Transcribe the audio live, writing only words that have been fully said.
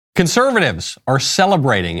Conservatives are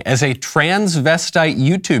celebrating as a transvestite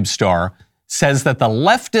YouTube star says that the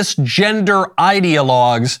leftist gender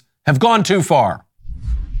ideologues have gone too far.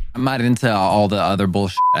 I'm not into all the other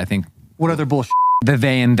bullshit. I think What other bullshit? the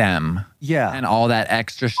they and them. Yeah. And all that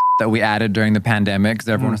extra shit that we added during the pandemic because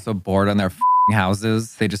everyone was so bored on their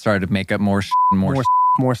houses. They just started to make up more shit and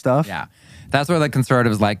more stuff? Yeah. That's where the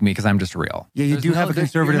conservatives like me because I'm just real. Yeah, you do have a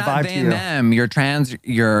conservative vibe to you. You're not they and them. You're trans,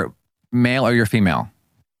 you're male or you're female.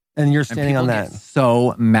 And you're standing on that. Get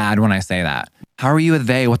so mad when I say that. How are you a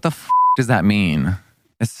they? What the does that mean?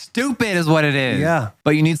 It's stupid is what it is. Yeah.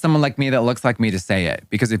 But you need someone like me that looks like me to say it.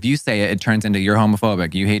 Because if you say it, it turns into you're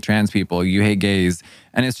homophobic. You hate trans people. You hate gays.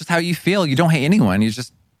 And it's just how you feel. You don't hate anyone. You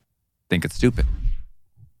just think it's stupid.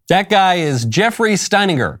 That guy is Jeffree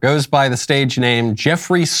Steininger, goes by the stage name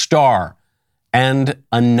Jeffree Star. And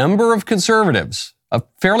a number of conservatives,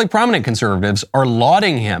 fairly prominent conservatives, are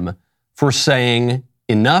lauding him for saying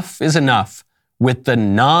enough is enough with the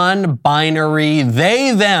non-binary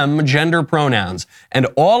they-them gender pronouns. And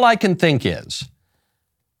all I can think is,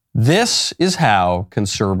 this is how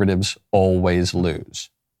conservatives always lose.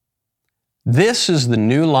 This is the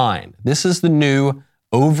new line. This is the new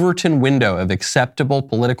Overton window of acceptable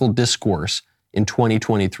political discourse in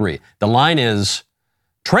 2023. The line is,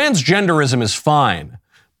 transgenderism is fine,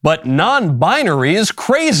 but non-binary is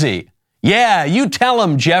crazy. Yeah, you tell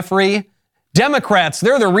them, Jeffree. Democrats,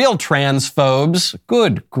 they're the real transphobes.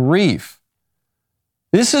 Good grief.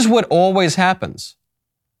 This is what always happens.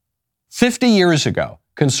 50 years ago,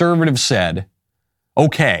 conservatives said,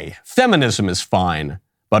 okay, feminism is fine,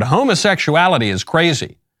 but homosexuality is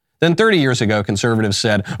crazy. Then 30 years ago, conservatives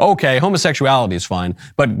said, okay, homosexuality is fine,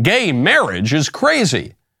 but gay marriage is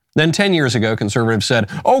crazy. Then 10 years ago, conservatives said,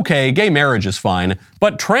 okay, gay marriage is fine,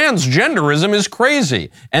 but transgenderism is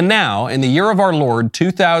crazy. And now, in the year of our Lord,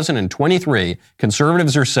 2023,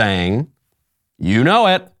 conservatives are saying, you know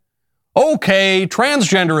it, okay,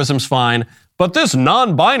 transgenderism's fine, but this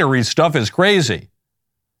non-binary stuff is crazy.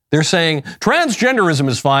 They're saying, transgenderism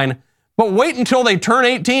is fine, but wait until they turn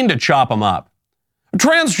 18 to chop them up.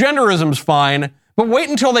 Transgenderism's fine, but wait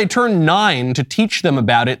until they turn 9 to teach them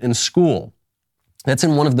about it in school. That's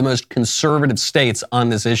in one of the most conservative states on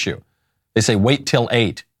this issue. They say, wait till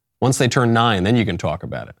 8. Once they turn 9, then you can talk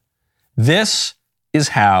about it. This is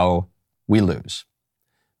how we lose.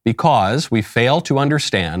 Because we fail to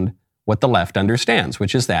understand what the left understands,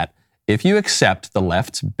 which is that if you accept the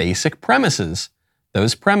left's basic premises,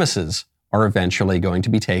 those premises are eventually going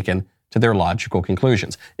to be taken to their logical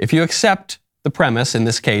conclusions. If you accept the premise, in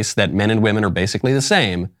this case, that men and women are basically the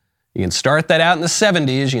same, you can start that out in the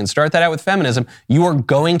 70s, you can start that out with feminism, you are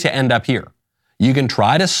going to end up here. You can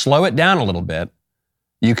try to slow it down a little bit.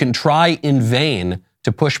 You can try in vain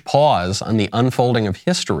to push pause on the unfolding of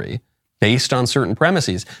history based on certain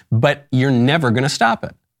premises, but you're never going to stop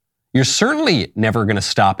it. You're certainly never going to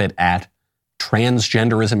stop it at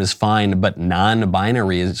transgenderism is fine, but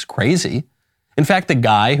non-binary is crazy. In fact, the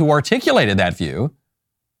guy who articulated that view,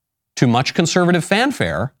 to much conservative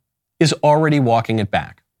fanfare, is already walking it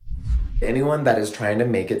back. Anyone that is trying to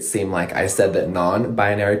make it seem like I said that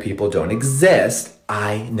non-binary people don't exist,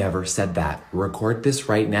 I never said that. Record this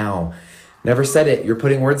right now. Never said it. You're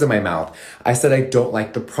putting words in my mouth. I said I don't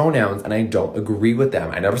like the pronouns and I don't agree with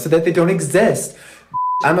them. I never said that they don't exist.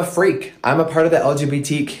 I'm a freak. I'm a part of the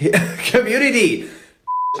LGBT community.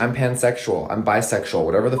 I'm pansexual. I'm bisexual.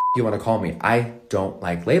 Whatever the you want to call me. I don't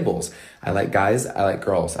like labels. I like guys. I like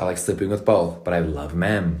girls. I like sleeping with both. But I love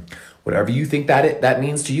men. Whatever you think that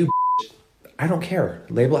means to you, I don't care.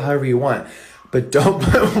 Label it however you want. But don't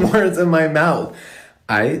put words in my mouth.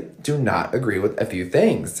 I do not agree with a few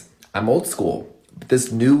things. I'm old school.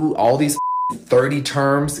 All these 30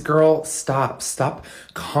 terms, girl, stop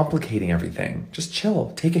complicating everything. Just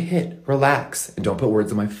chill, take a hit, relax, and don't put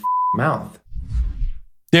words in my mouth.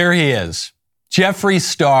 There he is. Jeffree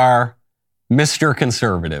Star, Mr.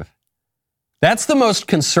 Conservative. That's the most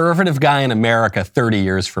conservative guy in America 30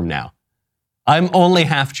 years from now. I'm only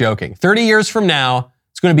half joking. 30 years from now,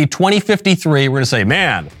 it's going to be 2053. We're going to say,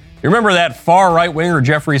 man, you remember that far right-winger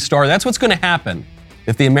Jeffree Star? That's what's going to happen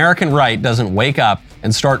if the American right doesn't wake up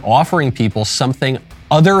and start offering people something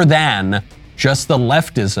other than just the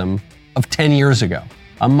leftism of 10 years ago.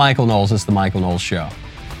 I'm Michael Knowles. It's The Michael Knowles Show.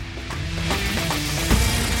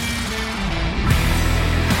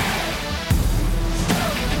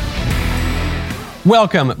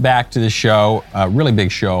 Welcome back to the show. Really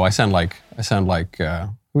big show. I sound like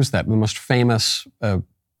who's that? The most famous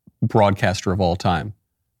broadcaster of all time.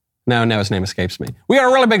 Now his name escapes me. We got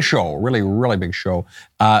a really big show. Really big show.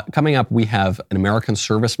 Coming up, we have an American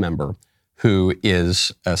service member who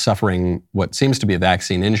is suffering what seems to be a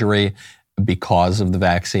vaccine injury because of the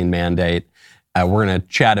vaccine mandate. We're going to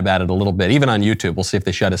chat about it a little bit, even on YouTube. We'll see if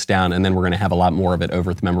they shut us down, and then we're going to have a lot more of it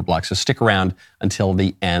over at the member block. So stick around until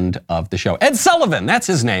the end of the show. Ed Sullivan, that's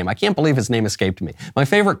his name. I can't believe his name escaped me. My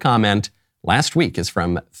favorite comment last week is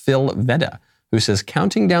from Phil Veda, who says,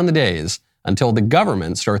 counting down the days until the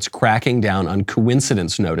government starts cracking down on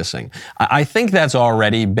coincidence noticing. I think that's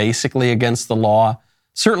already basically against the law.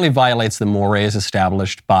 Certainly violates the mores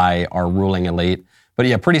established by our ruling elite. But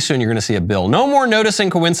yeah, pretty soon you're going to see a bill. No more noticing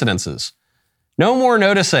coincidences. No more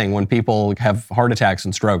noticing when people have heart attacks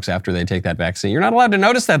and strokes after they take that vaccine. You're not allowed to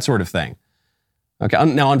notice that sort of thing. Okay.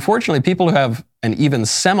 Now, unfortunately, people who have an even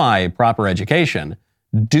semi-proper education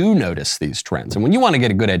do notice these trends. And when you want to get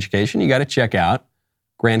a good education, you got to check out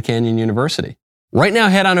Grand Canyon University. Right now,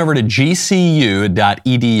 head on over to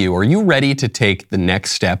gcu.edu. Are you ready to take the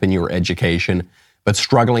next step in your education, but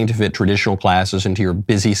struggling to fit traditional classes into your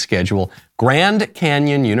busy schedule? Grand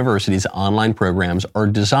Canyon University's online programs are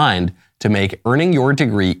designed to make earning your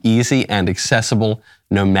degree easy and accessible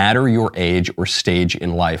no matter your age or stage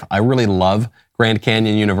in life. I really love Grand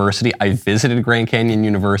Canyon University. I visited Grand Canyon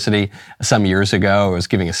University some years ago. I was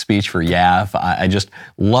giving a speech for YAF. I just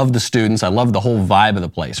love the students. I love the whole vibe of the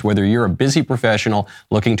place. Whether you're a busy professional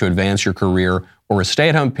looking to advance your career or a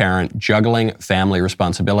stay-at-home parent juggling family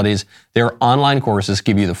responsibilities, their online courses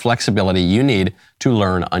give you the flexibility you need to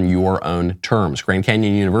learn on your own terms. Grand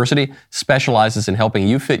Canyon University specializes in helping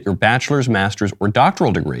you fit your bachelor's, master's, or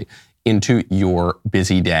doctoral degree into your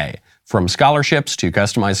busy day. From scholarships to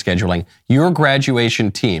customized scheduling, your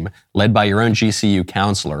graduation team, led by your own GCU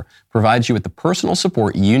counselor, provides you with the personal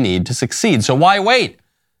support you need to succeed. So why wait?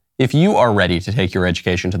 If you are ready to take your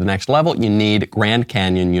education to the next level, you need Grand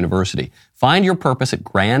Canyon University. Find your purpose at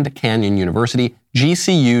Grand Canyon University,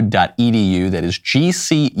 gcu.edu. That is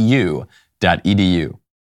gcu.edu.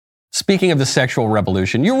 Speaking of the sexual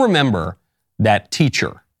revolution, you remember that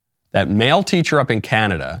teacher, that male teacher up in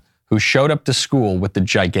Canada who showed up to school with the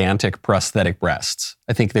gigantic prosthetic breasts.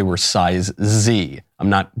 I think they were size Z. I'm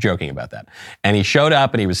not joking about that. And he showed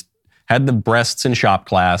up and he had the breasts in shop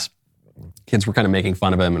class. Kids were kind of making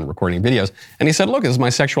fun of him and recording videos. And he said, look, this is my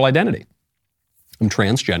sexual identity. I'm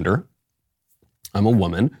transgender. I'm a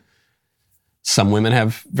woman. Some women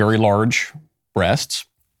have very large breasts.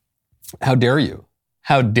 How dare you?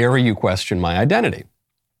 How dare you question my identity?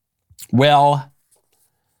 Well,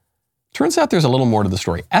 turns out there's a little more to the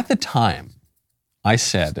story. At the time, I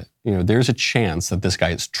said, there's a chance that this guy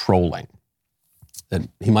is trolling, that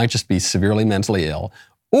he might just be severely mentally ill,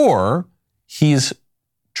 or he's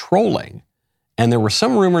trolling. And there were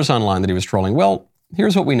some rumors online that he was trolling. Well,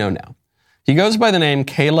 here's what we know now. He goes by the name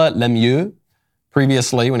Kayla Lemieux.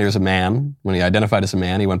 Previously, when he was a man, when he identified as a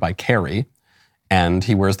man, he went by Carrie. And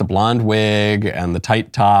he wears the blonde wig and the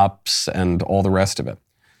tight tops and all the rest of it.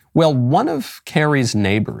 Well, one of Carrie's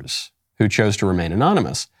neighbors, who chose to remain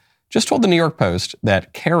anonymous, just told the New York Post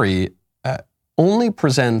that Carrie only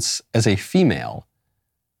presents as a female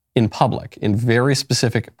in public, in very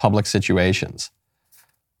specific public situations.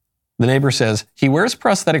 The neighbor says, he wears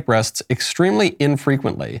prosthetic breasts extremely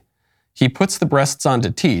infrequently. He puts the breasts on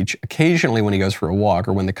to teach, occasionally when he goes for a walk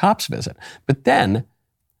or when the cops visit. But then,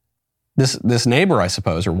 this neighbor, I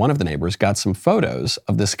suppose, or one of the neighbors, got some photos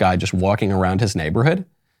of this guy just walking around his neighborhood.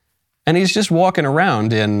 And he's just walking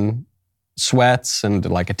around in sweats and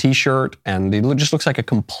like a t-shirt, and he just looks like a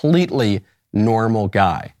completely normal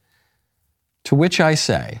guy. To which I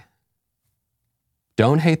say,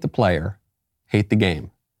 don't hate the player, hate the game.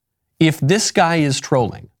 If this guy is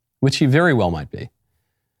trolling, which he very well might be,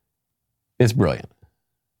 it's brilliant.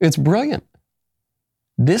 It's brilliant.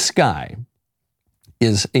 This guy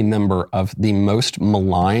is a member of the most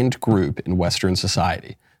maligned group in Western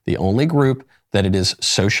society, the only group that it is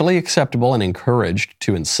socially acceptable and encouraged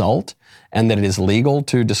to insult, and that it is legal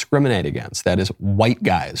to discriminate against. That is white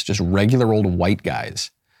guys, just regular old white guys.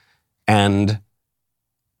 And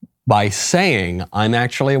by saying, I'm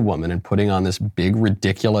actually a woman, and putting on this big,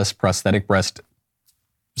 ridiculous prosthetic breast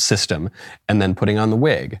system, and then putting on the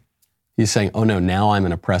wig, he's saying, oh no, now I'm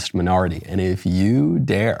an oppressed minority. And if you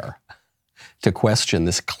dare to question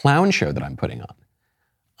this clown show that I'm putting on,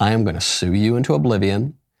 I am going to sue you into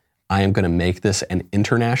oblivion. I am going to make this an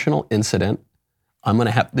international incident. I'm going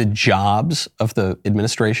to have the jobs of the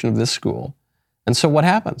administration of this school. And so what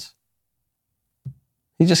happens?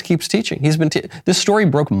 He just keeps teaching. This story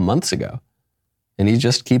broke months ago, and he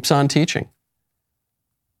just keeps on teaching.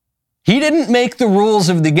 He didn't make the rules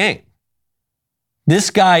of the game.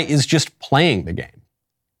 This guy is just playing the game.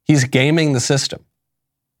 He's gaming the system.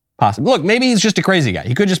 Possibly. Look, maybe he's just a crazy guy.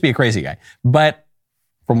 He could just be a crazy guy. But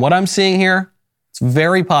From what I'm seeing here, it's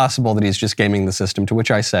very possible that he's just gaming the system, to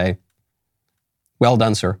which I say, well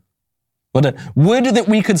done, sir. Would that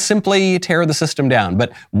we could simply tear the system down.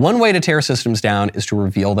 But one way to tear systems down is to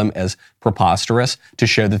reveal them as preposterous, to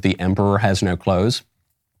show that the emperor has no clothes.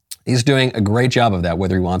 He's doing a great job of that,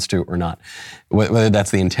 whether he wants to or not, whether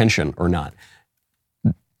that's the intention or not.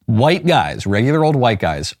 White guys, regular old white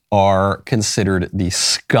guys, are considered the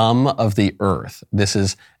scum of the earth. This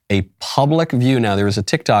is a public view now. There was a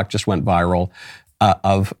TikTok just went viral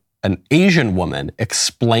of an Asian woman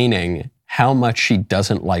explaining how much she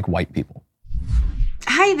doesn't like white people.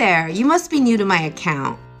 Hi there, you must be new to my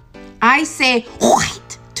account. I say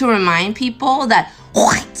white to remind people that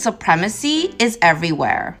white supremacy is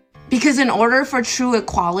everywhere. Because in order for true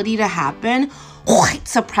equality to happen, white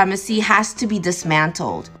supremacy has to be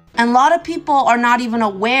dismantled. And a lot of people are not even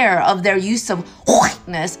aware of their use of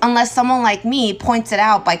whiteness unless someone like me points it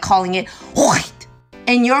out by calling it white.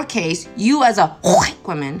 In your case, you as a white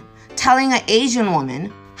woman telling an Asian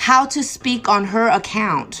woman how to speak on her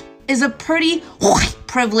account is a pretty white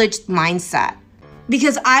privileged mindset.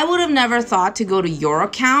 Because I would have never thought to go to your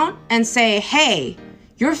account and say, hey,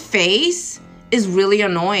 your face is really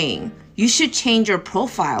annoying. You should change your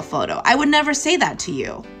profile photo. I would never say that to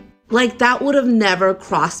you. Like, that would have never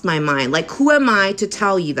crossed my mind. Like, who am I to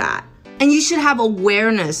tell you that? And you should have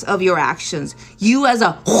awareness of your actions. You as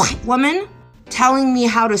a white woman telling me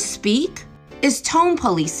how to speak is tone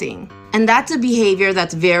policing. And that's a behavior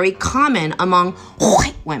that's very common among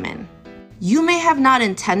white women. You may have not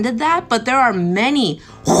intended that, but there are many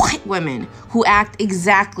white women who act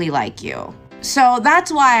exactly like you. So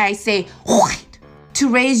that's why I say white, to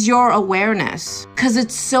raise your awareness, because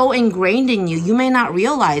it's so ingrained in you, you may not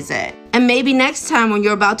realize it. And maybe next time when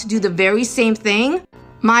you're about to do the very same thing,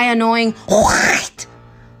 my annoying white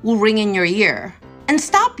will ring in your ear and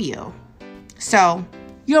stop you. So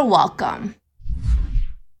you're welcome.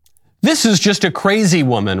 This is just a crazy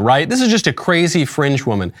woman, right? This is just a crazy fringe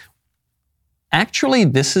woman. Actually,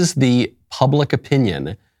 this is the public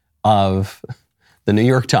opinion of the New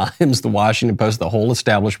York Times, the Washington Post, the whole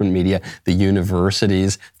establishment media, the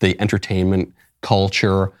universities, the entertainment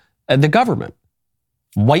culture, the government.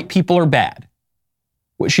 White people are bad.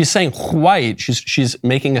 She's saying white, she's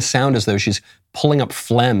making a sound as though she's pulling up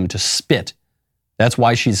phlegm to spit. That's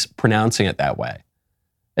why she's pronouncing it that way.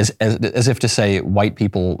 As if to say white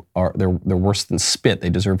people they're worse than spit. They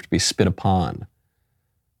deserve to be spit upon.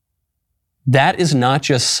 That is not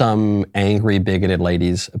just some angry, bigoted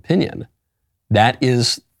lady's opinion. That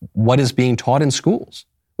is what is being taught in schools.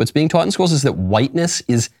 What's being taught in schools is that whiteness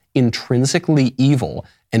is intrinsically evil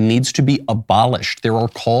and needs to be abolished. There are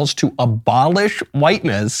calls to abolish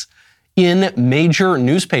whiteness in major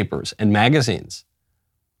newspapers and magazines.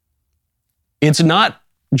 It's not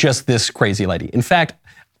just this crazy lady. In fact,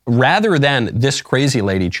 rather than this crazy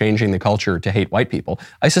lady changing the culture to hate white people,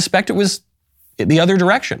 I suspect it was the other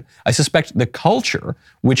direction. I suspect the culture,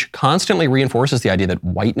 which constantly reinforces the idea that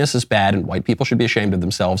whiteness is bad and white people should be ashamed of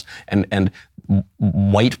themselves, and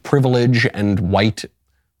white privilege and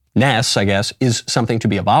whiteness, I guess, is something to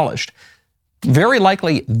be abolished. Very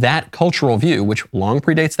likely that cultural view, which long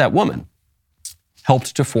predates that woman,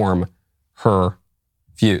 helped to form her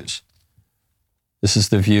views. This is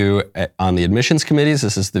the view on the admissions committees.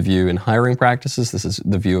 This is the view in hiring practices. This is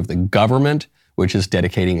the view of the government, which is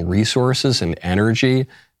dedicating resources and energy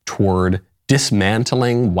toward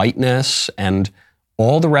dismantling whiteness and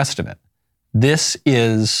all the rest of it. This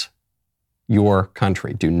is your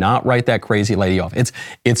country. Do not write that crazy lady off.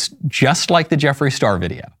 It's just like the Jeffree Star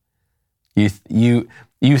video.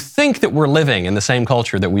 You think that we're living in the same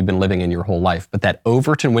culture that we've been living in your whole life, but that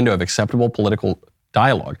Overton window of acceptable political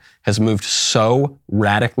dialogue has moved so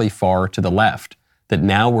radically far to the left that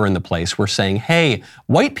now we're in the place where saying, hey,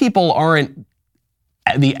 white people aren't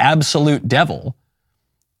the absolute devil,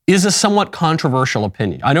 is a somewhat controversial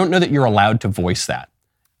opinion. I don't know that you're allowed to voice that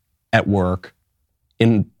at work,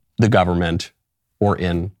 in the government, or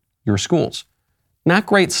in your schools. Not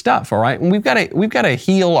great stuff, all right? And we've got to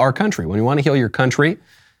heal our country. When you want to heal your country,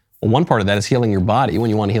 well, one part of that is healing your body. When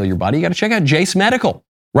you want to heal your body, you got to check out Jace Medical.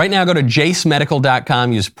 Right now, go to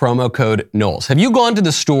jacemedical.com, use promo code Knowles. Have you gone to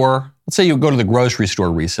the store? Let's say you go to the grocery store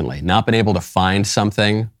recently, not been able to find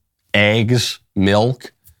something, eggs,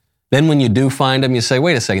 milk. Then when you do find them, you say,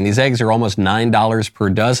 wait a second, these eggs are almost $9 per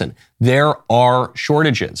dozen. There are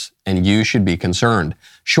shortages, and you should be concerned.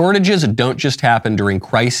 Shortages don't just happen during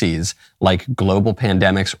crises like global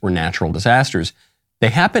pandemics or natural disasters. They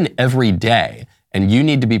happen every day, and you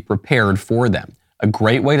need to be prepared for them. A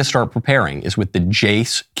great way to start preparing is with the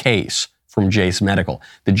Jace case from Jace Medical.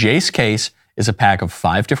 The Jace case is a pack of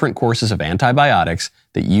 5 different courses of antibiotics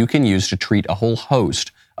that you can use to treat a whole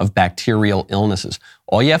host of bacterial illnesses.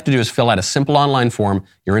 All you have to do is fill out a simple online form.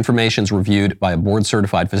 Your information is reviewed by a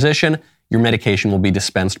board-certified physician. Your medication will be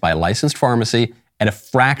dispensed by a licensed pharmacy at a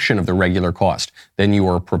fraction of the regular cost. Then you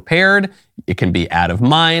are prepared. It can be out of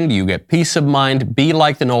mind. You get peace of mind. Be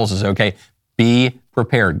like the Knowleses, okay? Be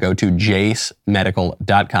prepared. Go to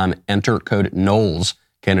jacemedical.com. Enter code Knowles,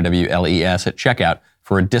 Knowles, at checkout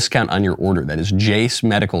for a discount on your order. That is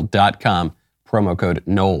jacemedical.com, promo code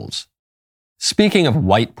Knowles. Speaking of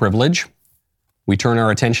white privilege, we turn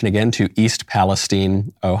our attention again to East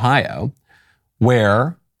Palestine, Ohio,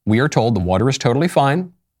 where we are told the water is totally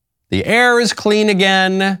fine. The air is clean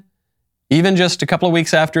again. Even just a couple of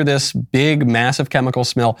weeks after this big, massive chemical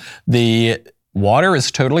spill, the water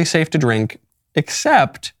is totally safe to drink,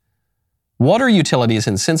 except water utilities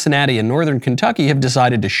in Cincinnati and northern Kentucky have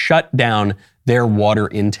decided to shut down their water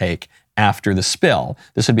intake after the spill.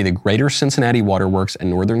 This would be the Greater Cincinnati Water Works and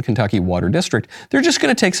Northern Kentucky Water District. They're just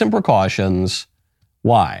going to take some precautions.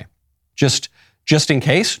 Why? Just in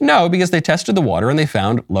case? No, because they tested the water and they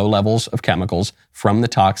found low levels of chemicals from the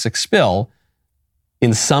toxic spill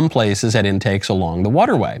in some places at intakes along the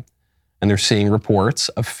waterway. And they're seeing reports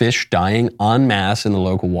of fish dying en masse in the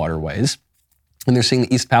local waterways. And they're seeing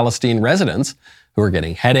the East Palestine residents who are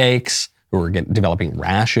getting headaches, who are developing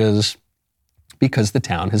rashes, because the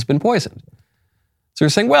town has been poisoned. So you're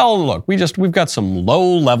saying, well, look, we've got some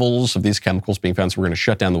low levels of these chemicals being found, so we're going to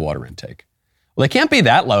shut down the water intake. Well, they can't be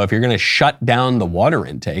that low if you're going to shut down the water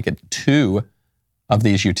intake at 2 of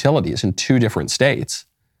these utilities in 2 different states.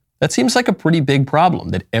 That seems like a pretty big problem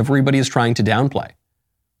that everybody is trying to downplay.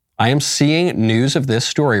 I am seeing news of this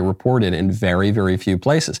story reported in very, very few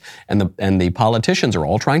places, and the politicians are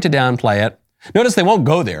all trying to downplay it. Notice they won't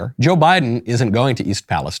go there. Joe Biden isn't going to East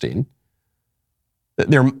Palestine.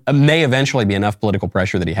 There may eventually be enough political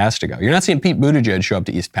pressure that he has to go. You're not seeing Pete Buttigieg show up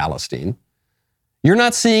to East Palestine. You're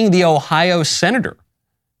not seeing the Ohio senator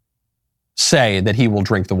say that he will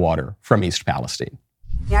drink the water from East Palestine.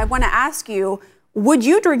 I want to ask you, would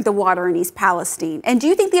you drink the water in East Palestine? And do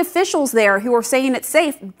you think the officials there who are saying it's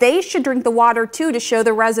safe, they should drink the water too to show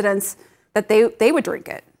the residents that they would drink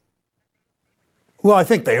it? Well, I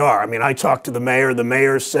think they are. I mean, I talked to the mayor. The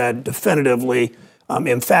mayor said definitively,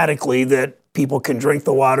 emphatically that people can drink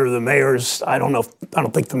the water. The mayor's, I don't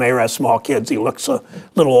think the mayor has small kids. He looks a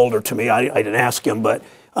little older to me. I didn't ask him, but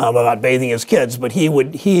about bathing his kids, but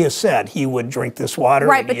he has said he would drink this water.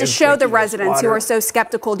 Right, but to show the residents who are so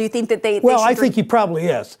skeptical, do you think that they I think he probably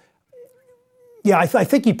is. Yeah, I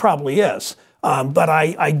think he probably is. But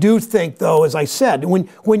I do think, though, as I said, when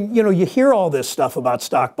you hear all this stuff about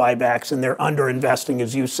stock buybacks and they're underinvesting,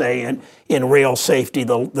 as you say, in rail safety,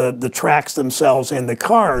 the tracks themselves and the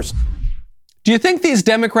cars. Do you think these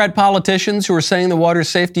Democrat politicians who are saying the water's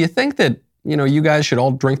safe, do you think that, you guys should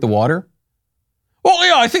all drink the water? Well,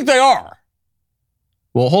 yeah, I think they are.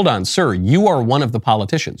 Well, hold on, sir. You are one of the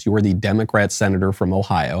politicians. You are the Democrat senator from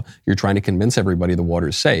Ohio. You're trying to convince everybody the water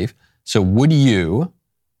is safe. So would you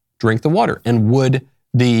drink the water? And would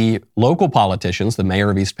the local politicians, the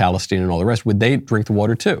mayor of East Palestine and all the rest, would they drink the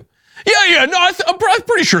water too? Yeah, no, I'm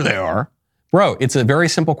pretty sure they are. Bro, it's a very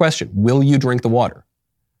simple question. Will you drink the water?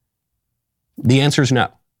 The answer is no.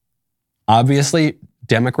 Obviously,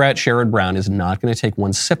 Democrat Sherrod Brown is not going to take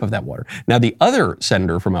one sip of that water. Now, the other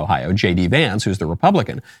senator from Ohio, J.D. Vance, who's the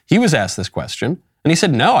Republican, he was asked this question, and he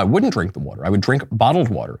said, no, I wouldn't drink the water. I would drink bottled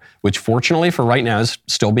water, which fortunately for right now is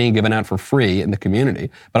still being given out for free in the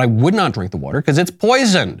community, but I would not drink the water because it's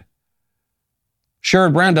poisoned.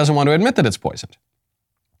 Sherrod Brown doesn't want to admit that it's poisoned.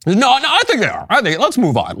 No, I think they are. Let's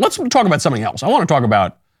move on. Let's talk about something else. I want to talk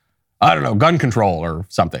about, gun control or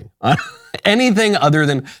something. Anything other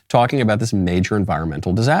than talking about this major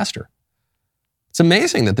environmental disaster. It's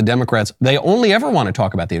amazing that the Democrats, they only ever want to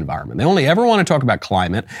talk about the environment. They only ever want to talk about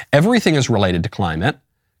climate. Everything is related to climate.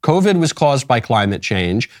 COVID was caused by climate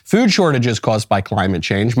change. Food shortages caused by climate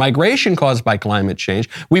change. Migration caused by climate change.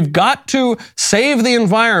 We've got to save the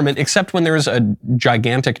environment, except when there's a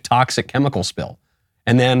gigantic toxic chemical spill.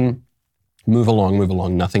 And then move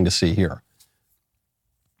along, nothing to see here.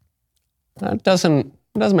 That doesn't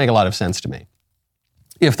make a lot of sense to me.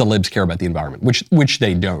 If the libs care about the environment, which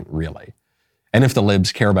they don't really. And if the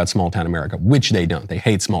libs care about small-town America, which they don't. They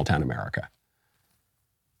hate small-town America.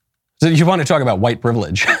 So you want to talk about white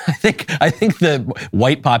privilege. I think the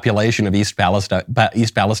white population of East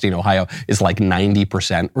Palestine, Ohio is like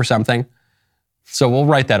 90% or something. So we'll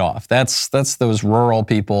write that off. That's those rural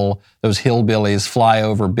people, those hillbillies, fly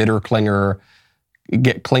over, bitter clinger,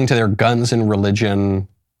 cling to their guns and religion.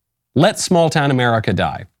 Let small-town America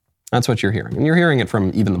die. That's what you're hearing. And you're hearing it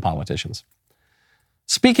from even the politicians.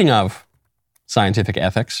 Speaking of scientific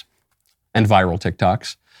ethics and viral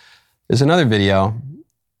TikToks, there's another video.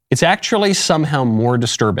 It's actually somehow more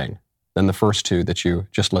disturbing than the first two that you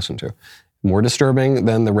just listened to. More disturbing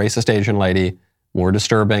than the racist Asian lady, more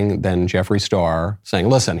disturbing than Jeffree Star saying,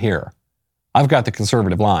 listen, here, I've got the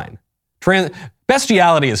conservative line.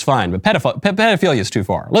 Bestiality is fine, but pedophilia is too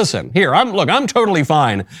far. Listen, here, I'm totally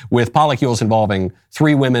fine with polycules involving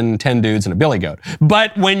 3 women, 10 dudes, and a billy goat.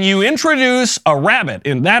 But when you introduce a rabbit,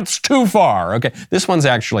 and that's too far. Okay, this one's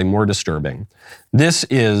actually more disturbing. This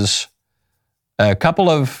is a couple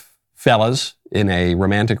of fellas in a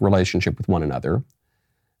romantic relationship with one another,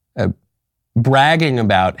 bragging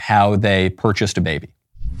about how they purchased a baby.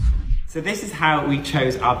 So this is how we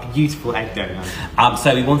chose our beautiful egg donor.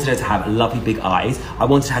 So we wanted her to have lovely big eyes. I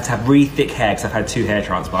wanted her to have really thick hair because I've had 2 hair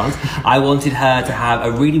transplants. I wanted her to have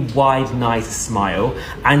a really wide, nice smile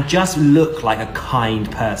and just look like a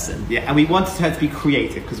kind person. Yeah, and we wanted her to be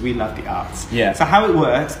creative because we love the arts. Yeah. So how it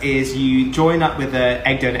works is you join up with an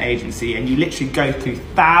egg donor agency and you literally go through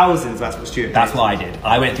thousands. That's what Stuart did. That's what I did.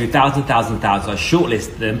 I went through thousands. I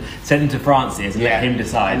shortlisted them, sent them to Francis and let him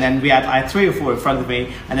decide. And then I had 3 or 4 in front of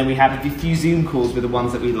me, and then we had a few Zoom calls with the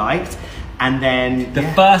ones that we liked, and then the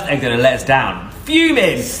first egg donor let us down,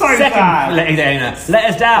 fuming. So second bad. Egg donor let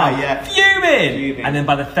us down, fuming. And then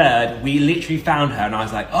by the third, we literally found her, and I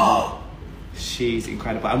was like, oh, she's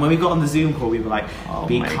incredible. And when we got on the Zoom call, we were like,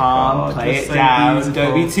 be calm, play it down, beautiful.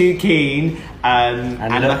 Don't be too keen. And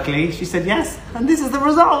luckily, she said yes, and this is the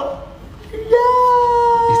result. Yay!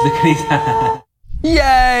 He's looking at his hand.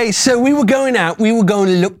 Yay! So we were going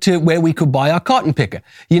to look to where we could buy our cotton picker.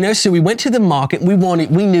 So we went to the market. We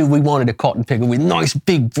knew we wanted a cotton picker with nice,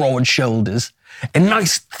 big, broad shoulders and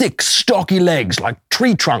nice, thick, stocky legs like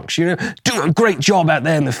tree trunks, do a great job out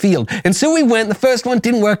there in the field. And so we went. The first one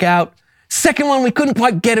didn't work out. Second one, we couldn't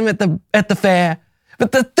quite get him at the fair.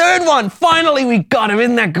 But the third one, finally we got him.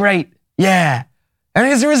 Isn't that great? Yeah. And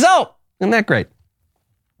as a result, isn't that great?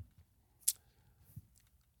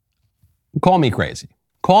 Call me crazy.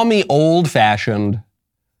 Call me old-fashioned.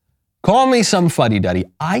 Call me some fuddy-duddy.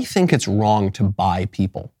 I think it's wrong to buy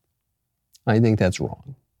people. I think that's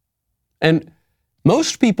wrong. And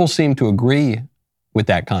most people seem to agree with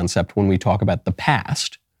that concept when we talk about the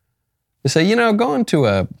past. They say, going to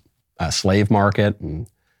a slave market and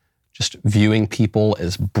just viewing people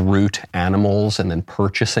as brute animals and then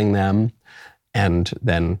purchasing them and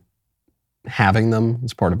then having them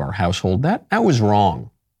as part of our household, that was wrong.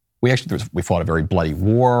 We fought a very bloody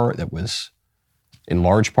war that was in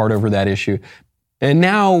large part over that issue. And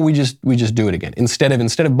now we just do it again. Instead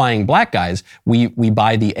of buying black guys, we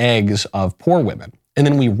buy the eggs of poor women. And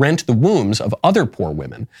then we rent the wombs of other poor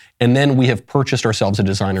women. And then we have purchased ourselves a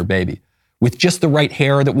designer baby with just the right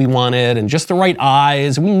hair that we wanted and just the right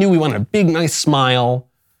eyes. We knew we wanted a big, nice smile.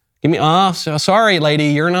 Sorry,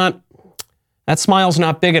 lady, that smile's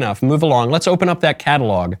not big enough. Move along. Let's open up that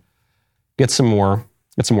catalog. Get some more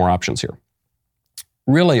options here.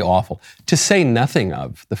 Really awful. To say nothing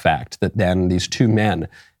of the fact that then these 2 men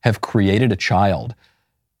have created a child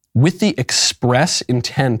with the express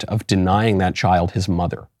intent of denying that child his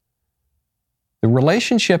mother. The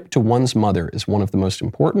relationship to one's mother is one of the most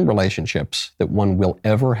important relationships that one will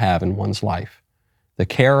ever have in one's life. The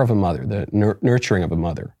care of a mother, the nurturing of a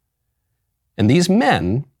mother. And these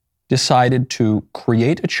men decided to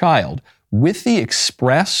create a child with the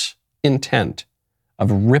express intent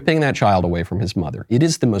of ripping that child away from his mother. It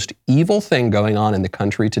is the most evil thing going on in the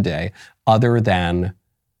country today, other than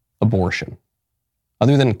abortion,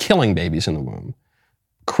 other than killing babies in the womb.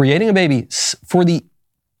 Creating a baby for the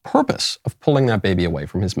purpose of pulling that baby away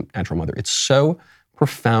from his natural mother. It's so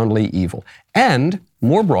profoundly evil. And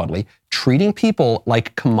more broadly, treating people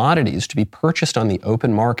like commodities to be purchased on the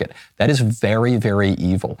open market. That is very, very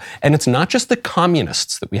evil. And it's not just the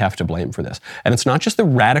communists that we have to blame for this. And it's not just the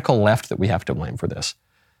radical left that we have to blame for this.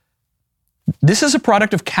 This is a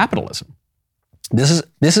product of capitalism. This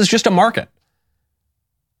is just a market.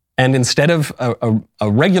 And instead of a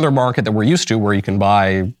regular market that we're used to, where you can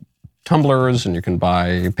buy tumblers and you can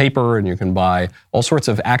buy paper and you can buy all sorts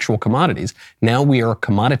of actual commodities, now we are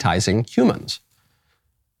commoditizing humans.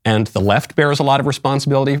 And the left bears a lot of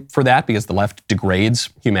responsibility for that because the left degrades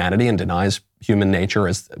humanity and denies human nature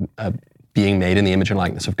as being made in the image and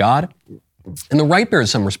likeness of God. And the right bears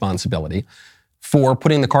some responsibility for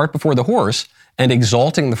putting the cart before the horse and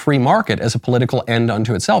exalting the free market as a political end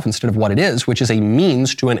unto itself instead of what it is, which is a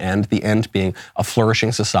means to an end, the end being a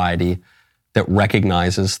flourishing society that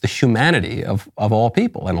recognizes the humanity of all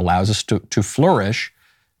people and allows us to flourish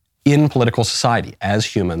in political society as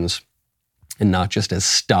humans and not just as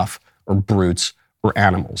stuff or brutes or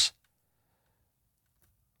animals.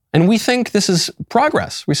 And we think this is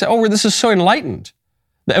progress. We say, oh, this is so enlightened.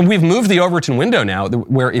 And we've moved the Overton window now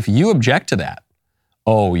where if you object to that,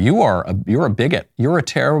 oh, you're a bigot. You're a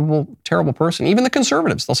terrible, terrible person. Even the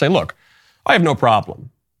conservatives, they'll say, look, I have no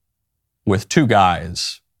problem with two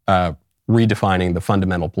guys redefining the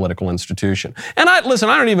fundamental political institution. And I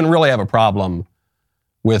don't even really have a problem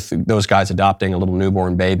with those guys adopting a little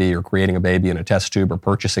newborn baby or creating a baby in a test tube or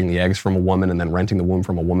purchasing the eggs from a woman and then renting the womb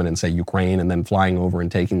from a woman in, say, Ukraine and then flying over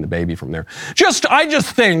and taking the baby from there. I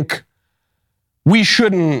just think you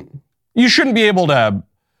shouldn't be able to,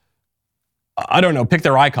 pick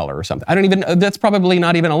their eye color or something. That's probably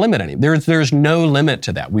not even a limit anymore. There's no limit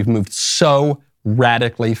to that. We've moved so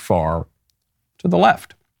radically far to the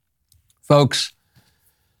left. Folks,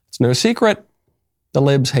 it's no secret. The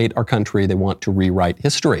libs hate our country. They want to rewrite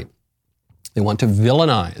history. They want to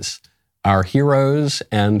villainize our heroes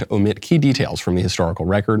and omit key details from the historical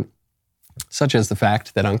record, such as the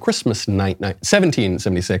fact that on Christmas night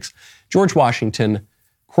 1776, George Washington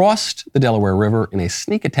crossed the Delaware River in a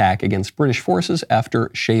sneak attack against British forces after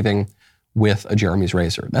shaving with a Jeremy's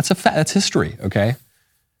razor. That's history, okay?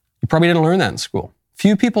 You probably didn't learn that in school.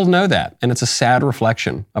 Few people know that, and it's a sad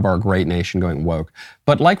reflection of our great nation going woke.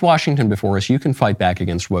 But like Washington before us, you can fight back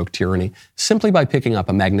against woke tyranny simply by picking up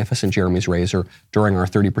a magnificent Jeremy's razor during our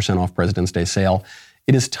 30% off President's Day sale.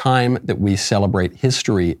 It is time that we celebrate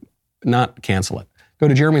history, not cancel it. Go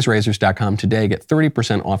to jeremysrazors.com today. Get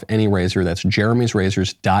 30% off any razor. That's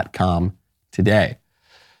jeremysrazors.com today.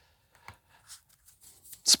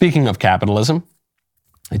 Speaking of capitalism,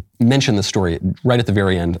 I mentioned the story right at the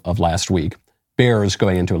very end of last week. Bears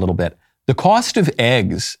going into a little bit. The cost of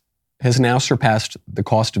eggs has now surpassed the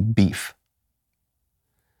cost of beef.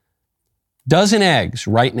 Dozen eggs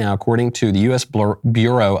right now, according to the U.S.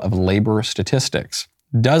 Bureau of Labor Statistics,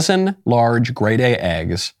 dozen large grade A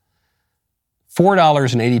eggs,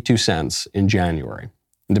 $4.82 in January.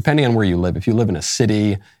 And depending on where you live, if you live in a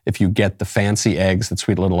city, if you get the fancy eggs that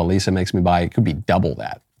sweet little Elisa makes me buy, it could be double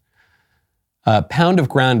that. A pound of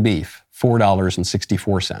ground beef,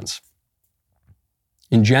 $4.64.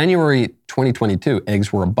 In January 2022,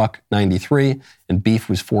 eggs were $1.93 and beef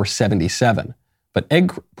was $4.77. But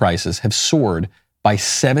egg prices have soared by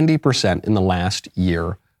 70% in the last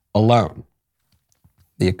year alone.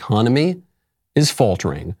 The economy is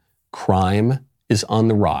faltering. Crime is on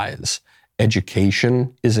the rise.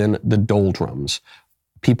 Education is in the doldrums.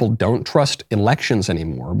 People don't trust elections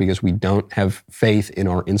anymore because we don't have faith in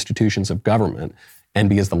our institutions of government and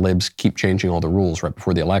because the libs keep changing all the rules right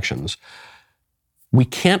before the elections. We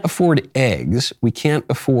can't afford eggs. We can't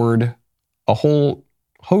afford a whole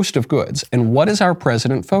host of goods. And what is our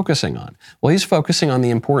president focusing on? Well, he's focusing on the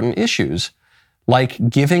important issues like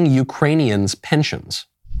giving Ukrainians pensions.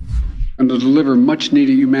 And to deliver much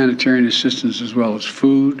needed humanitarian assistance as well as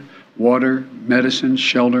food, water, medicine,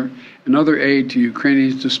 shelter, and other aid to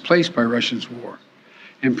Ukrainians displaced by Russia's war,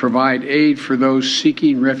 and provide aid for those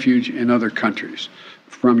seeking refuge in other countries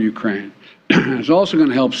from Ukraine. It's also going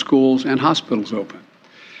to help schools and hospitals open.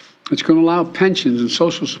 It's going to allow pensions and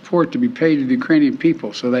social support to be paid to the Ukrainian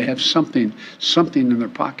people so they have something in their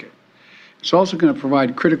pocket. It's also going to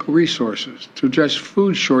provide critical resources to address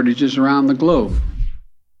food shortages around the globe.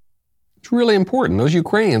 It's really important. Those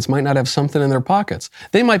Ukrainians might not have something in their pockets.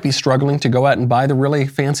 They might be struggling to go out and buy the really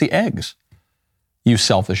fancy eggs. You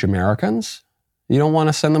selfish Americans, you don't want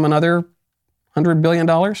to send them another $100 billion?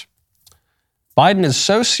 Biden is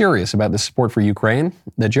so serious about the support for Ukraine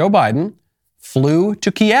that Joe Biden flew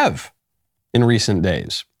to Kiev in recent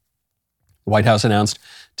days. The White House announced,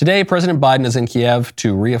 today President Biden is in Kiev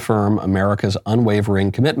to reaffirm America's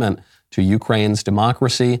unwavering commitment to Ukraine's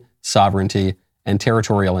democracy, sovereignty, and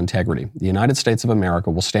territorial integrity. The United States of America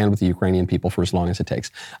will stand with the Ukrainian people for as long as it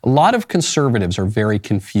takes. A lot of conservatives are very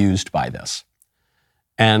confused by this.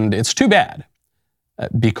 And it's too bad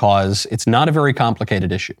because it's not a very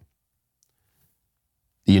complicated issue.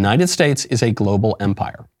 The United States is a global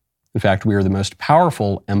empire. In fact, we are the most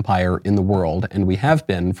powerful empire in the world, and we have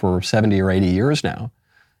been for 70 or 80 years now.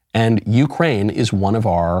 And Ukraine is one of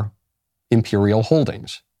our imperial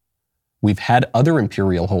holdings. We've had other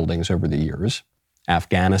imperial holdings over the years: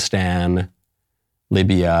 Afghanistan,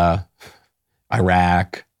 Libya,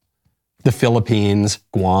 Iraq, the Philippines,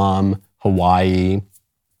 Guam, Hawaii,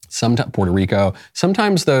 Puerto Rico.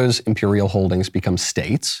 Sometimes those imperial holdings become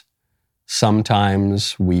states.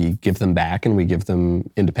 Sometimes we give them back and we give them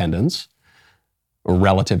independence, or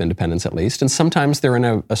relative independence at least. And sometimes they're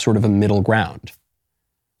in a sort of a middle ground.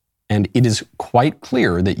 And it is quite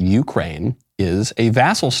clear that Ukraine is a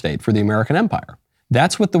vassal state for the American empire.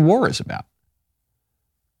 That's what the war is about.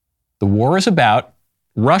 The war is about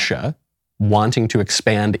Russia wanting to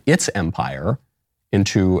expand its empire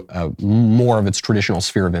into more of its traditional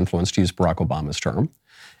sphere of influence, to use Barack Obama's term,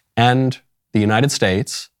 and the United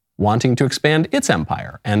States wanting to expand its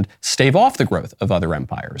empire and stave off the growth of other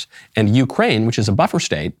empires. And Ukraine, which is a buffer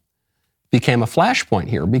state, became a flashpoint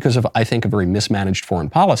here because of, I think, a very mismanaged foreign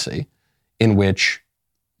policy in which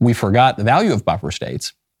we forgot the value of buffer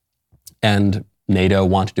states, and NATO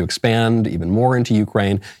wanted to expand even more into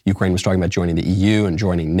Ukraine. Ukraine was talking about joining the EU and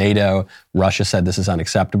joining NATO. Russia said this is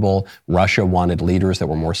unacceptable. Russia wanted leaders that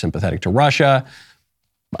were more sympathetic to Russia.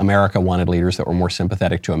 America wanted leaders that were more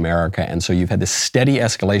sympathetic to America. And so you've had this steady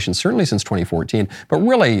escalation, certainly since 2014, but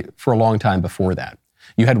really for a long time before that.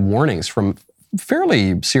 You had warnings from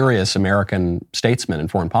fairly serious American statesmen and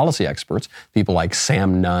foreign policy experts, people like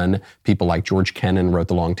Sam Nunn, people like George Kennan wrote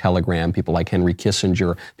the long telegram, people like Henry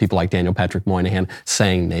Kissinger, people like Daniel Patrick Moynihan,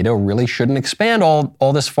 saying NATO really shouldn't expand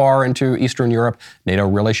all this far into Eastern Europe. NATO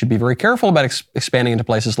really should be very careful about expanding into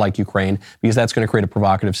places like Ukraine, because that's going to create a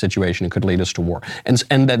provocative situation and could lead us to war.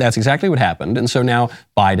 And that's exactly what happened. And so now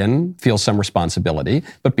Biden feels some responsibility,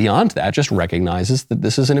 but beyond that, just recognizes that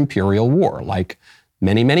this is an imperial war, like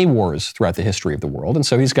many, many wars throughout the history of the world. And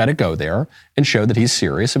so he's got to go there and show that he's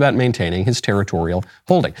serious about maintaining his territorial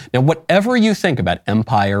holding. Now, whatever you think about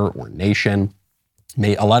empire or nation,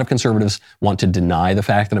 a lot of conservatives want to deny the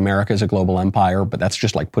fact that America is a global empire, but that's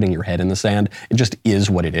just like putting your head in the sand. It just is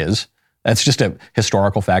what it is. That's just a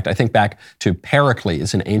historical fact. I think back to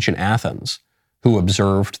Pericles in ancient Athens, who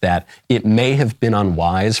observed that it may have been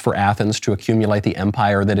unwise for Athens to accumulate the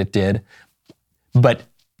empire that it did, but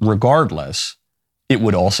regardless, it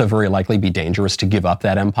would also very likely be dangerous to give up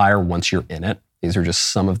that empire once you're in it. These are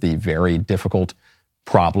just some of the very difficult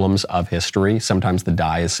problems of history. Sometimes the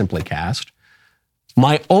die is simply cast.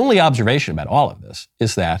 My only observation about all of this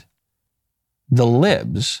is that the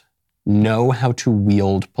libs know how to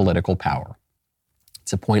wield political power.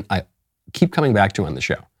 It's a point I keep coming back to on the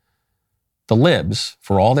show. The libs,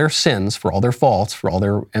 for all their sins, for all their faults, for all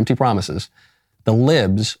their empty promises, the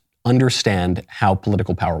libs understand how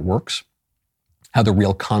political power works, how the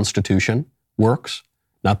real Constitution works,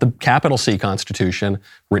 not the capital C Constitution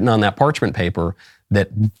written on that parchment paper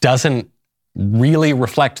that doesn't really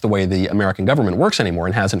reflect the way the American government works anymore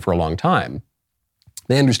and hasn't for a long time.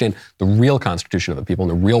 They understand the real constitution of the people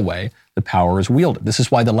and the real way the power is wielded. This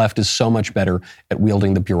is why the left is so much better at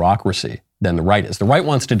wielding the bureaucracy than the right is. The right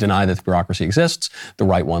wants to deny that the bureaucracy exists. The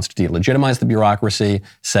right wants to delegitimize the bureaucracy,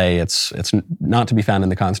 say it's not to be found in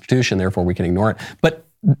the Constitution, therefore we can ignore it. But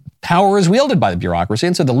power is wielded by the bureaucracy,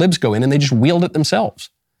 and so the libs go in and they just wield it themselves.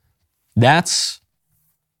 That's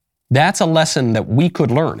a lesson that we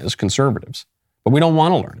could learn as conservatives, but we don't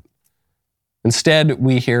want to learn it. Instead,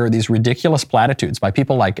 we hear these ridiculous platitudes by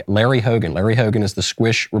people like Larry Hogan. Larry Hogan is the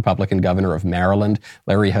Squish Republican governor of Maryland.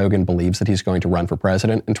 Larry Hogan believes that he's going to run for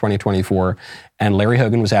president in 2024, and Larry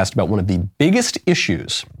Hogan was asked about one of the biggest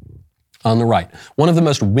issues on the right, one of the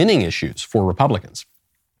most winning issues for Republicans,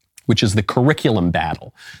 which is the curriculum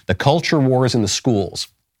battle, the culture wars in the schools.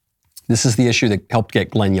 This is the issue that helped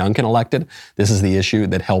get Glenn Youngkin elected. This is the issue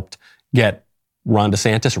that helped get Ron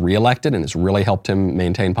DeSantis reelected and has really helped him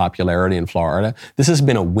maintain popularity in Florida. This has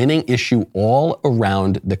been a winning issue all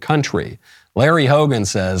around the country. Larry Hogan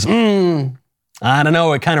says, I don't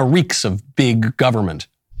know, it kind of reeks of big government.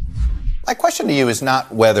 My question to you is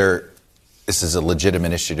not whether this is a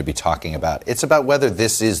legitimate issue to be talking about. It's about whether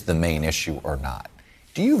this is the main issue or not.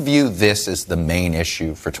 Do you view this as the main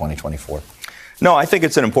issue for 2024? No, I think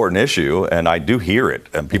it's an important issue, and I do hear it.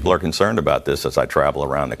 And people are concerned about this as I travel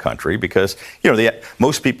around the country because,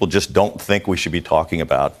 most people just don't think we should be talking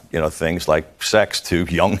about, things like sex to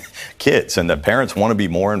young kids, and that parents want to be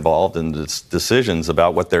more involved in decisions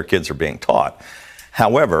about what their kids are being taught.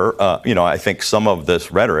 However, I think some of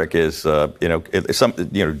this rhetoric is,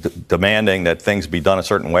 demanding that things be done a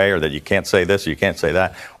certain way, or that you can't say this or you can't say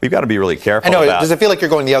that. We've got to be really careful. I know. Does it feel like you're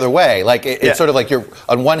going the other way? Like it's sort of like you're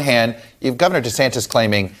on one hand, you've Governor DeSantis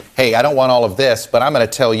claiming, "Hey, I don't want all of this, but I'm going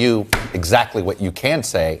to tell you exactly what you can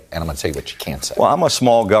say, and I'm going to tell you what you can't say." Well, I'm a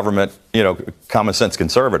small government, common sense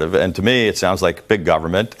conservative, and to me, it sounds like big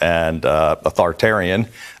government and authoritarian.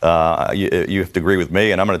 You have to agree with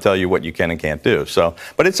me, and I'm going to tell you what you can and can't do. So,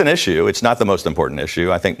 but it's an issue. It's not the most important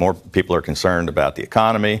issue. I think more people are concerned about the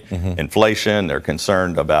economy, inflation. They're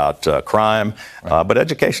concerned about crime. Right. But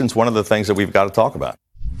education's one of the things that we've got to talk about.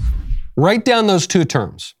 Write down those two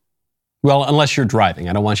terms. Well, unless you're driving.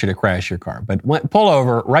 I don't want you to crash your car. But pull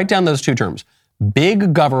over, write down those two terms.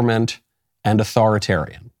 Big government and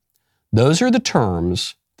authoritarian. Those are the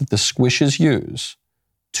terms that the squishes use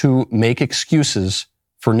to make excuses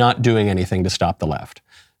for not doing anything to stop the left.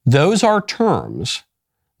 Those are terms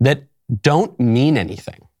that don't mean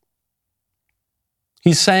anything.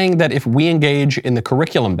 He's saying that if we engage in the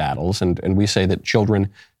curriculum battles and we say that children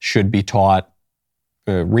should be taught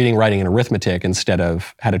reading, writing, and arithmetic instead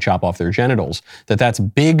of how to chop off their genitals, that's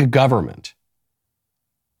big government.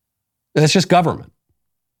 That's just government.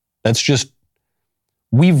 That's just,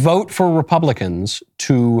 we vote for Republicans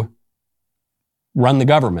to run the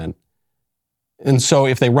government. And so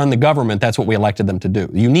if they run the government, that's what we elected them to do.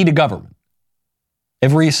 You need a government.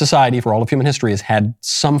 Every society for all of human history has had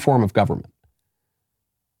some form of government.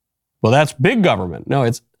 Well, that's big government. No,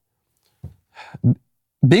 it's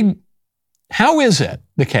big. How is it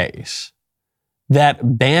the case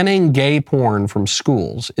that banning gay porn from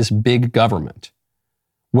schools is big government,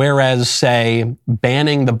 whereas, say,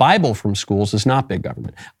 banning the Bible from schools is not big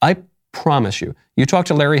government? I promise you, you talk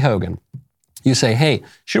to Larry Hogan, you say, hey,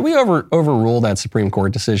 should we overrule that Supreme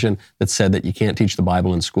Court decision that said that you can't teach the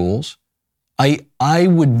Bible in schools? I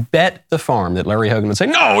would bet the farm that Larry Hogan would say,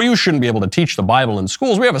 no, you shouldn't be able to teach the Bible in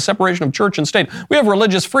schools. We have a separation of church and state. We have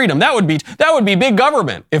religious freedom. That would be big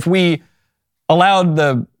government if we allowed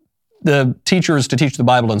the teachers to teach the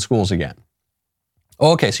Bible in schools again.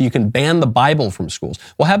 Okay, so you can ban the Bible from schools.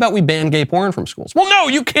 Well, how about we ban gay porn from schools? Well, no,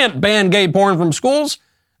 you can't ban gay porn from schools.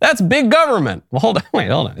 That's big government. Well, hold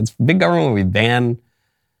on. It's big government when we ban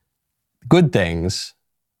good things.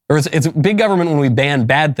 Or it's big government when we ban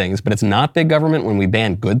bad things, but it's not big government when we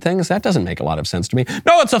ban good things? That doesn't make a lot of sense to me.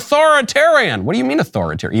 No, it's authoritarian. What do you mean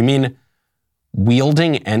authoritarian? You mean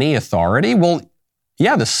wielding any authority? Well,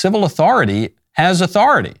 yeah, the civil authority has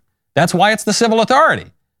authority. That's why it's the civil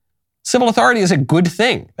authority. Civil authority is a good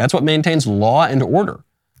thing. That's what maintains law and order.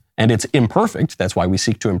 And it's imperfect. That's why we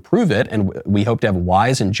seek to improve it, and we hope to have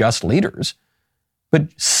wise and just leaders. But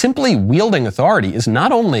simply wielding authority is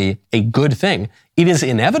not only a good thing, it is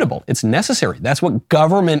inevitable. It's necessary. That's what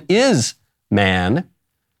government is, man.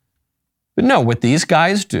 But no, what these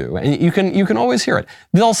guys do, and you can always hear it,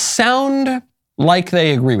 they'll sound like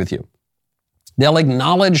they agree with you. They'll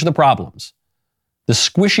acknowledge the problems. The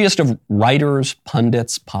squishiest of writers,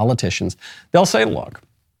 pundits, politicians, they'll say, look,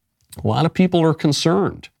 a lot of people are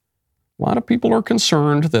concerned. A lot of people are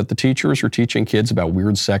concerned that the teachers are teaching kids about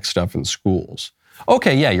weird sex stuff in schools.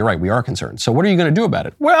 Okay, yeah, you're right, we are concerned. So what are you going to do about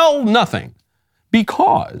it? Well, nothing.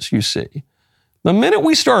 Because, you see, the minute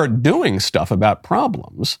we start doing stuff about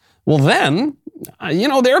problems, well then,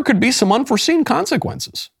 there could be some unforeseen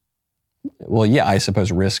consequences. Well, yeah, I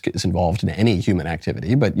suppose risk is involved in any human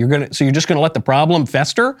activity, but you're just going to let the problem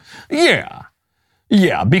fester?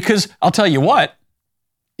 Yeah, because I'll tell you what,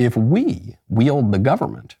 if we wield the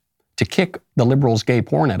government to kick the liberals' gay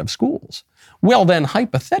porn out of schools, well then,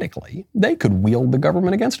 hypothetically, they could wield the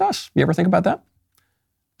government against us. You ever think about that?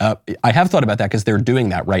 I have thought about that because they're doing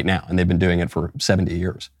that right now, and they've been doing it for 70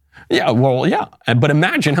 years. Yeah, well, yeah. But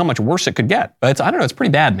imagine how much worse it could get. I don't know, it's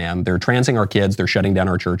pretty bad, man. They're transing our kids. They're shutting down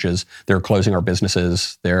our churches. They're closing our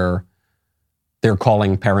businesses. They're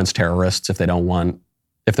calling parents terrorists if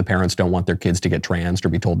the parents don't want their kids to get transed or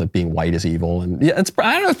be told that being white is evil. And yeah, it's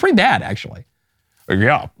pretty bad, actually.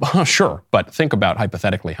 Yeah, sure. But think about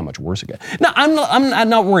hypothetically how much worse it gets. Now, I'm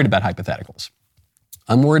not worried about hypotheticals.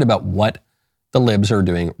 I'm worried about what the libs are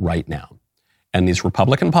doing right now. And these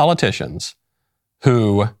Republican politicians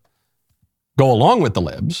who go along with the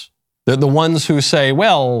libs, the ones who say,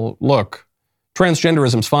 well, look,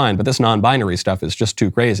 transgenderism's fine, but this non-binary stuff is just too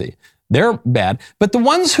crazy. They're bad. But the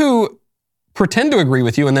ones who pretend to agree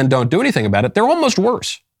with you and then don't do anything about it, they're almost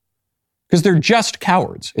worse. Because they're just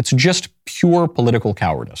cowards. It's just pure political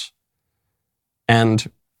cowardice and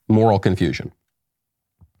moral confusion.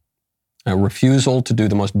 A refusal to do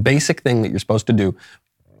the most basic thing that you're supposed to do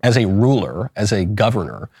as a ruler, as a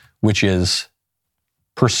governor, which is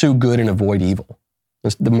pursue good and avoid evil.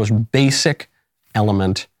 It's the most basic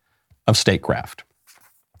element of statecraft.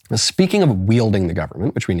 Now, speaking of wielding the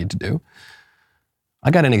government, which we need to do,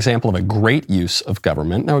 I got an example of a great use of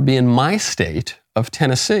government. That would be in my state of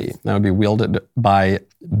Tennessee. That would be wielded by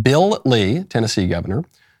Bill Lee, Tennessee governor,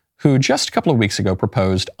 who just a couple of weeks ago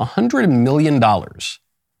proposed $100 million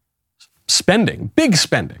big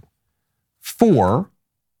spending, for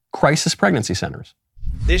crisis pregnancy centers.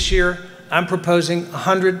 This year, I'm proposing a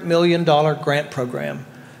 $100 million grant program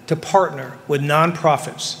to partner with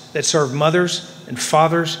nonprofits that serve mothers and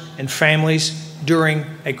fathers and families during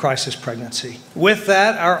a crisis pregnancy. With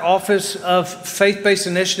that, our Office of Faith-Based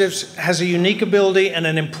Initiatives has a unique ability and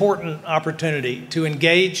an important opportunity to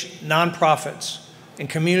engage nonprofits and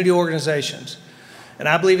community organizations. And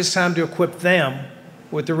I believe it's time to equip them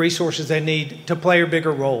with the resources they need to play a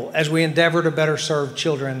bigger role as we endeavor to better serve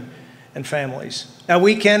children and families. Now,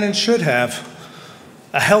 we can and should have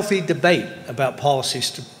a healthy debate about policies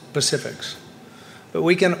specifics. But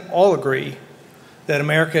we can all agree that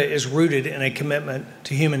America is rooted in a commitment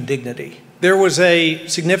to human dignity. There was a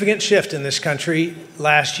significant shift in this country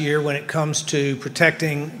last year when it comes to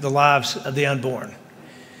protecting the lives of the unborn.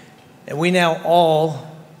 And we now all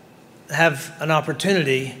have an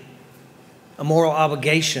opportunity, a moral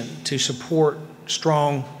obligation to support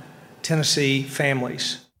strong Tennessee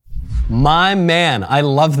families. My man, I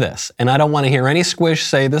love this. And I don't want to hear any Squish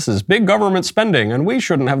say this is big government spending and we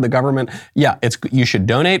shouldn't have the government. Yeah, you should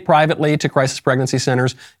donate privately to crisis pregnancy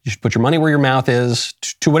centers. You should put your money where your mouth is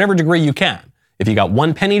to whatever degree you can. If you got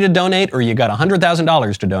 1 penny to donate or you got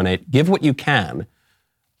 $100,000 to donate, give what you can.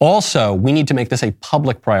 Also, we need to make this a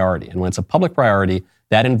public priority. And when it's a public priority,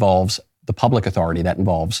 that involves the public authority, that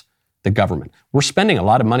involves the government. We're spending a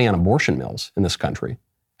lot of money on abortion mills in this country.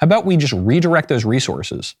 How about we just redirect those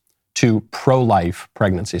resources to pro-life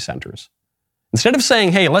pregnancy centers? Instead of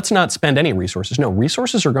saying, hey, let's not spend any resources. No,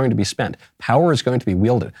 resources are going to be spent. Power is going to be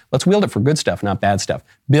wielded. Let's wield it for good stuff, not bad stuff.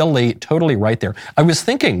 Bill Lee, totally right there. I was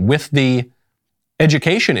thinking with the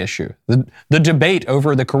education issue, the debate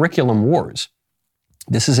over the curriculum wars,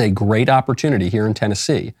 this is a great opportunity here in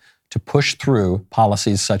Tennessee to push through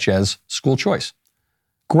policies such as school choice.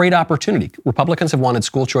 Great opportunity. Republicans have wanted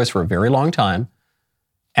school choice for a very long time.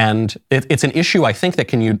 And it's an issue, I think, that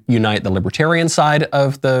can unite the libertarian side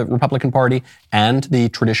of the Republican Party and the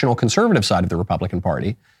traditional conservative side of the Republican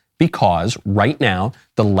Party, because right now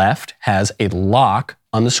the left has a lock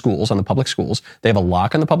on the schools, on the public schools. They have a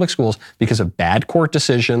lock on the public schools because of bad court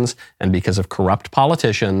decisions and because of corrupt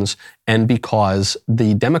politicians and because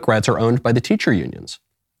the Democrats are owned by the teacher unions.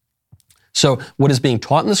 So what is being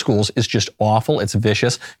taught in the schools is just awful. It's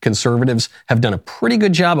vicious. Conservatives have done a pretty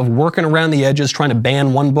good job of working around the edges, trying to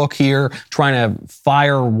ban one book here, trying to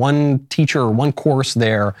fire one teacher or one course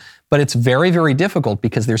there. But it's very, very difficult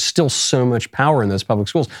because there's still so much power in those public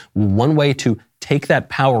schools. One way to take that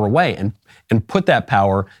power away and put that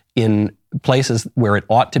power in places where it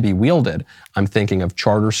ought to be wielded, I'm thinking of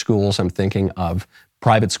charter schools, I'm thinking of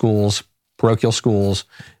private schools, parochial schools,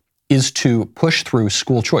 is to push through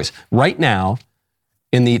school choice. Right now,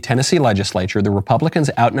 in the Tennessee legislature, the Republicans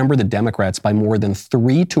outnumber the Democrats by more than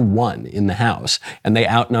 3-1 in the House, and they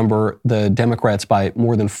outnumber the Democrats by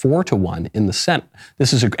more than 4-1 in the Senate.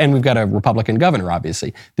 And we've got a Republican governor,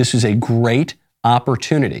 obviously. This is a great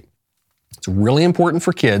opportunity. It's really important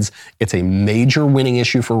for kids. It's a major winning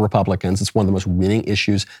issue for Republicans. It's one of the most winning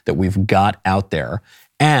issues that we've got out there,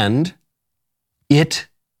 and it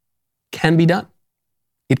can be done.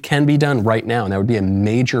 It can be done right now, and that would be a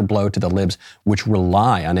major blow to the libs, which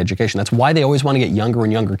rely on education. That's why they always want to get younger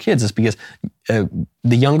and younger kids, is because the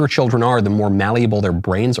younger children are, the more malleable their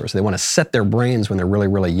brains are. So they want to set their brains when they're really,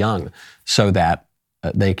 really young so that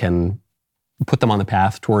they can put them on the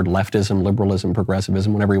path toward leftism, liberalism,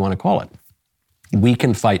 progressivism, whatever you want to call it. We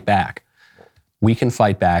can fight back. We can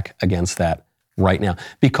fight back against that right now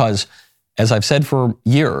because, as I've said for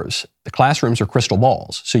years, the classrooms are crystal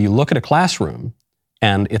balls. So you look at a classroom,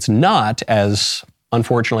 and it's not, as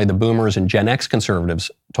unfortunately the boomers and Gen X conservatives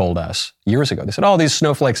told us years ago. They said, oh, these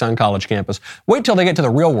snowflakes on college campus, wait till they get to the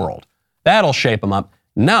real world. That'll shape them up.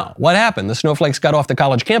 No, what happened? The snowflakes got off the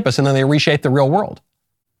college campus and then they reshaped the real world.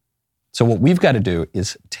 So what we've got to do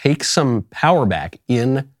is take some power back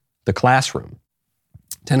in the classroom.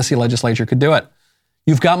 Tennessee legislature could do it.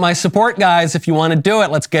 You've got my support, guys. If you want to do it,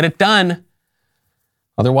 let's get it done.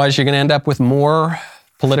 Otherwise, you're going to end up with more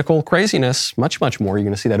political craziness, much, much more. You're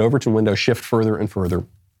going to see that Overton window shift further and further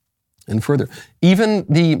and further. Even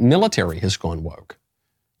the military has gone woke.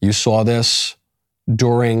 You saw this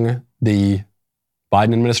during the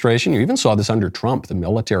Biden administration. You even saw this under Trump, the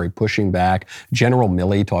military pushing back. General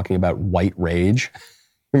Milley talking about white rage.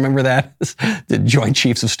 Remember that? The Joint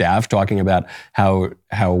Chiefs of Staff talking about how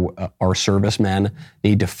our servicemen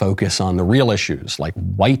need to focus on the real issues like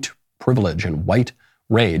white privilege and white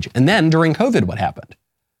rage. And then during COVID, what happened?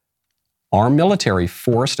 Our military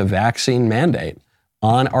forced a vaccine mandate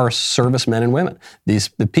on our servicemen and women.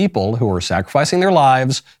 The people who are sacrificing their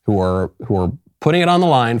lives, who are putting it on the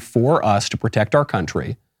line for us to protect our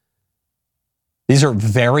country. These are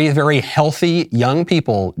very, very healthy young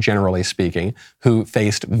people, generally speaking, who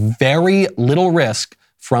faced very little risk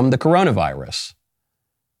from the coronavirus.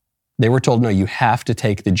 They were told, no, you have to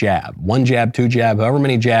take the jab. 1 jab, 2 jab, however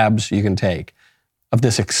many jabs you can take of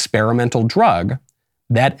this experimental drug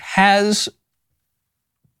that has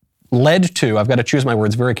led to, I've got to choose my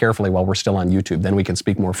words very carefully while we're still on YouTube, then we can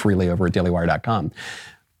speak more freely over at dailywire.com.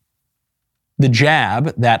 The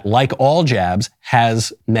jab that, like all jabs,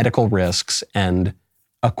 has medical risks and,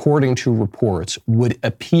 according to reports, would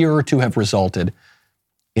appear to have resulted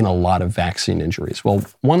in a lot of vaccine injuries. Well,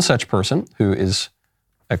 one such person who is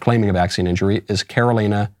claiming a vaccine injury is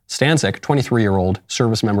Carolina Stanzik, 23-year-old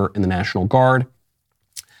service member in the National Guard.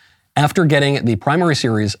 After getting the primary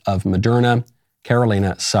series of Moderna,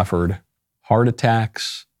 Carolina suffered heart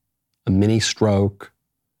attacks, a mini stroke,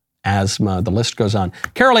 asthma, the list goes on.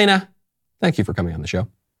 Carolina, thank you for coming on the show.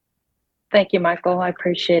 Thank you, Michael. I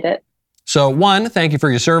appreciate it. So 1, thank you for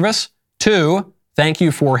your service. 2, thank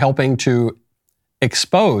you for helping to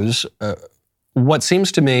expose what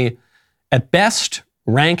seems to me, at best,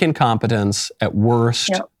 rank incompetence, at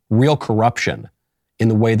worst, real corruption in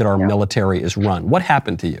the way that our military is run. What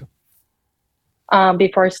happened to you?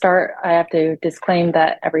 Before I start, I have to disclaim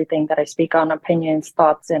that everything that I speak on, opinions,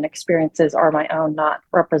 thoughts, and experiences are my own, not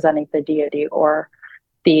representing the DoD or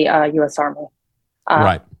the U.S. Army.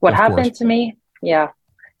 Right. What happened to me?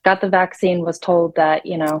 Got the vaccine, was told that,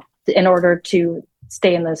 in order to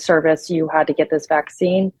stay in the service, you had to get this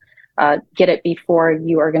vaccine, get it before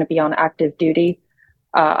you are going to be on active duty.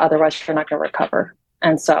 Otherwise, you're not going to recover.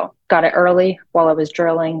 And so got it early while I was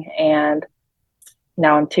drilling, and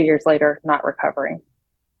now I'm 2 years later, not recovering.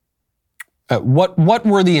 What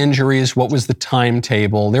were the injuries? What was the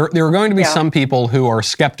timetable? There are going to be some people who are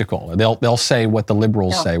skeptical. They'll say what the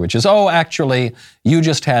liberals say, which is, oh, actually, you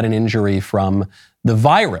just had an injury from the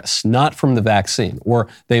virus, not from the vaccine. Or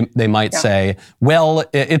they might say, well,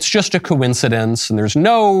 it's just a coincidence, and there's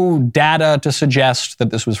no data to suggest that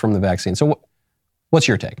this was from the vaccine. So what's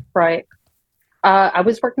your take? Right. I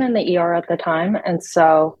was working in the ER at the time, and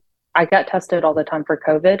so I got tested all the time for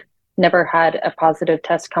COVID. Never had a positive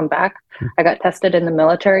test come back. I got tested in the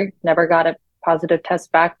military, never got a positive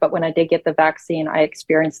test back. But when I did get the vaccine, I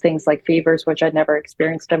experienced things like fevers, which I'd never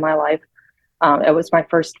experienced in my life. It was my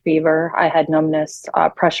first fever. I had numbness,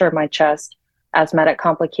 pressure in my chest, asthmatic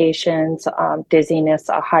complications, dizziness,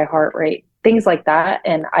 a high heart rate, things like that.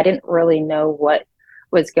 And I didn't really know what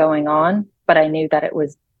was going on, but I knew that it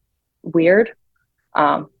was weird.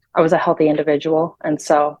 I was a healthy individual. And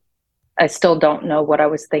so I still don't know what I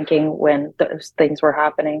was thinking when those things were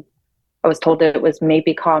happening. I was told that it was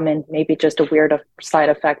maybe common, maybe just a weird side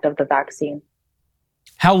effect of the vaccine.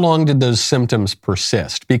 How long did those symptoms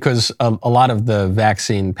persist? Because a lot of the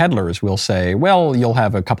vaccine peddlers will say, well, you'll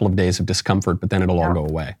have a couple of days of discomfort, but then it'll all go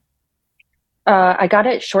away. I got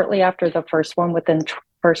it shortly after the first one, within the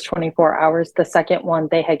first 24 hours. The second one,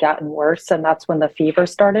 they had gotten worse, and that's when the fever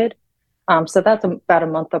started. So that's about a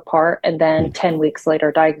month apart. And then 10 weeks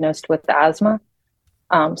later, diagnosed with asthma.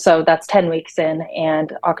 So that's 10 weeks in,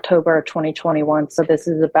 and October 2021. So this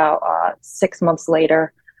is about 6 months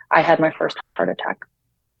later, I had my first heart attack.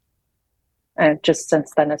 And just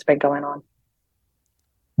since then, it's been going on.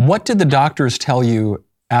 What did the doctors tell you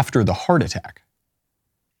after the heart attack?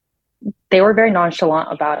 They were very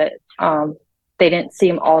nonchalant about it. They didn't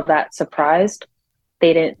seem all that surprised.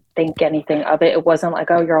 They didn't think anything of it. It wasn't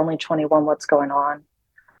like, oh, you're only 21, what's going on?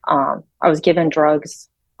 I was given drugs,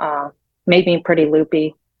 made me pretty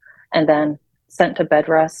loopy, and then sent to bed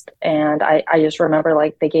rest. And I just remember,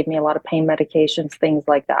 like, they gave me a lot of pain medications, things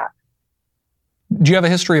like that. Do you have a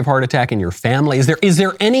history of heart attack in your family? Is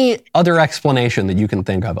there any other explanation that you can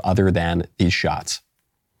think of other than these shots?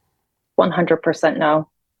 100% no.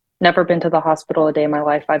 Never been to the hospital a day in my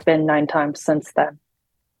life. I've been 9 times since then.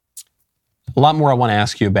 A lot more I want to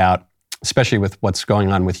ask you about, especially with what's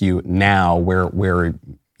going on with you now, where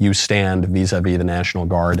you stand vis-a-vis the National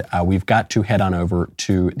Guard. We've got to head on over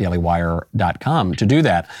to dailywire.com to do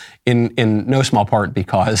that, in no small part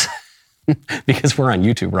because we're on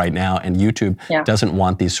YouTube right now, and YouTube doesn't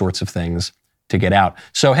want these sorts of things to get out.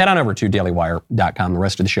 So head on over to dailywire.com. The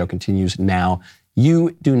rest of the show continues now.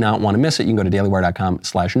 You do not want to miss it. You can go to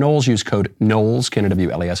dailywire.com/Knowles. Use code Knowles,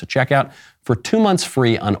 K-N-O-W-L-E-S at checkout for 2 months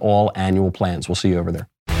free on all annual plans. We'll see you over there.